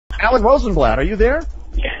Alan Rosenblatt, are you there?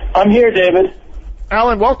 I'm here, David.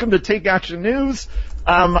 Alan, welcome to Take Action News.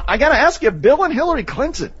 I got to ask you, Bill and Hillary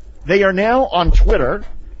Clinton, they are now on Twitter.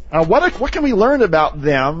 What can we learn about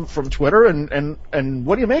them from Twitter, and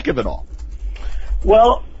what do you make of it all?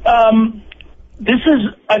 Well, I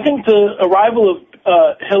think the arrival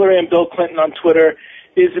of Hillary and Bill Clinton on Twitter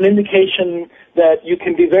is an indication that you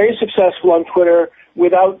can be very successful on Twitter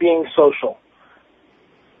without being social.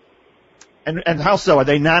 And how so? Are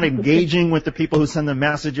they not engaging with the people who send them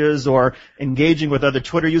messages or engaging with other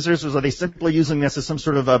Twitter users, or are they simply using this as some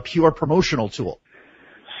sort of a pure promotional tool?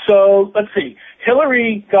 So, let's see.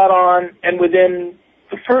 Hillary got on, and within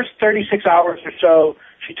the first 36 hours or so,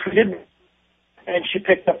 she tweeted, and she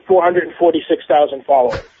picked up 446,000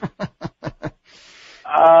 followers.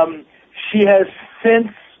 She has since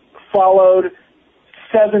followed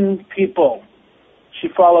 7 people. She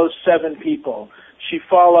follows 7 people. She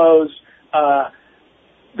follows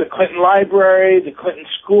the Clinton Library, the Clinton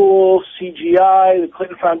School, CGI, the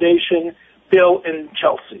Clinton Foundation, Bill, and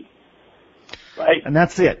Chelsea. Right? And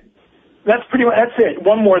that's it. That's it.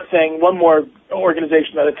 One more thing, one more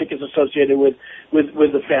organization that I think is associated with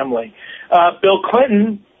the family. Bill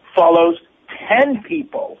Clinton follows 10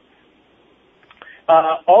 people.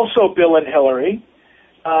 Also Bill and Hillary.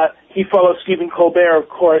 He follows Stephen Colbert, of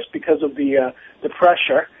course, because of the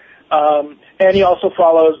pressure. And he also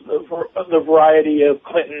follows the variety of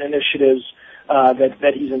Clinton initiatives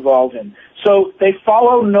that he's involved in. So they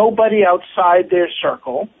follow nobody outside their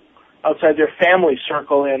circle, outside their family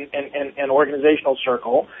circle and organizational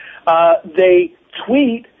circle. They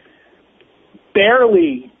tweet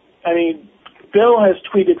barely. I mean, Bill has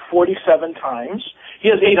tweeted 47 times. He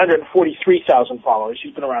has 843,000 followers.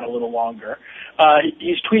 He's been around a little longer.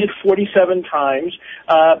 He's tweeted 47 times,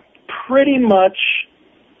 pretty much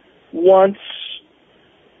once,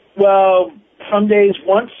 well, some days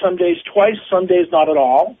once, some days twice, some days not at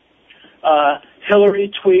all. Hillary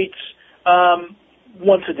tweets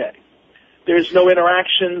once a day. There's no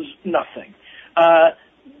interactions, nothing.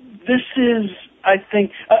 This is, I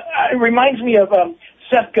think, it reminds me of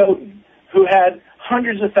Seth Godin, who had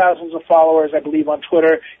hundreds of thousands of followers, I believe, on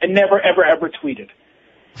Twitter, and never, ever, ever tweeted.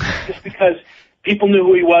 Just because people knew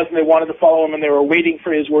who he was and they wanted to follow him and they were waiting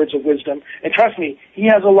for his words of wisdom. And trust me, he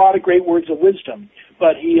has a lot of great words of wisdom,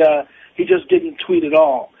 but he just didn't tweet at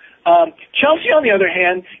all. Chelsea, on the other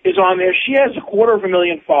hand, is on there. She has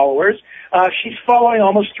 250,000 followers. She's following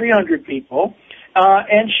almost 300 people,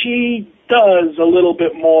 and she does a little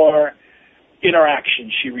bit more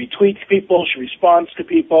interaction. She retweets people. She responds to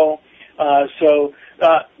people.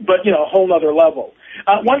 But, a whole other level.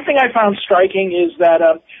 One thing I found striking is that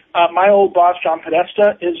my old boss, John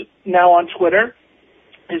Podesta, is now on Twitter.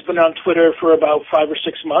 He's been on Twitter for about 5 or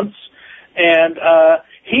 6 months, and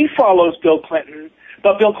he follows Bill Clinton,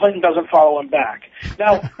 but Bill Clinton doesn't follow him back.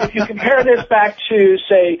 Now, if you compare this back to,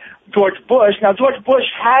 say, George Bush, now George Bush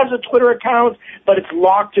has a Twitter account, but it's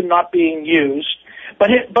locked and not being used.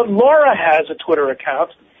 But Laura has a Twitter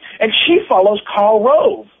account, and she follows Karl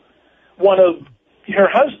Rove, one of her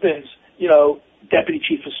husband's, deputy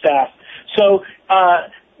chief of staff. So, I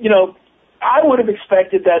would have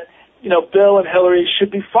expected that, Bill and Hillary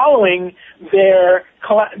should be following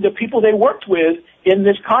the people they worked with in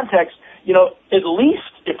this context. At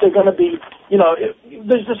least if they're going to be,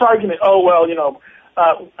 there's this argument,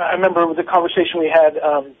 I remember the conversation we had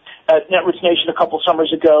at Netroots Nation a couple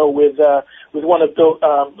summers ago with one of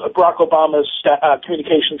Barack Obama's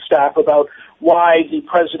communications staff about why the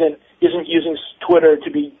president isn't using Twitter to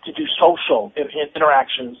do social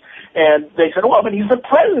interactions. And they said, well, but he's the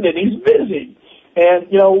president, he's busy. And,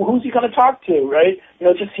 who's he going to talk to, right?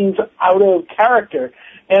 It just seems out of character.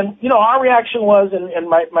 And, our reaction was, and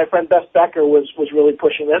my friend Beth Becker was really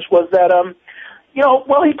pushing this, was that,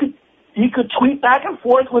 he could tweet back and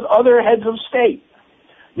forth with other heads of state,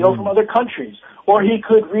 from other countries. Or he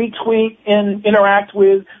could retweet and interact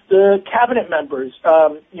with the cabinet members,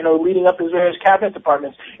 leading up his various cabinet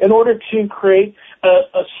departments in order to create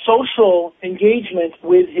a social engagement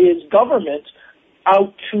with his government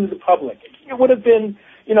out to the public. It would have been,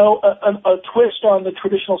 a twist on the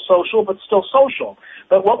traditional social, but still social.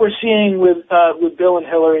 But what we're seeing with Bill and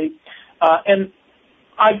Hillary, and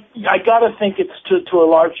I gotta think it's to a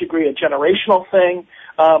large degree a generational thing,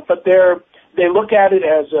 but they look at it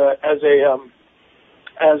as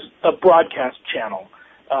a broadcast channel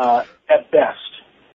at best.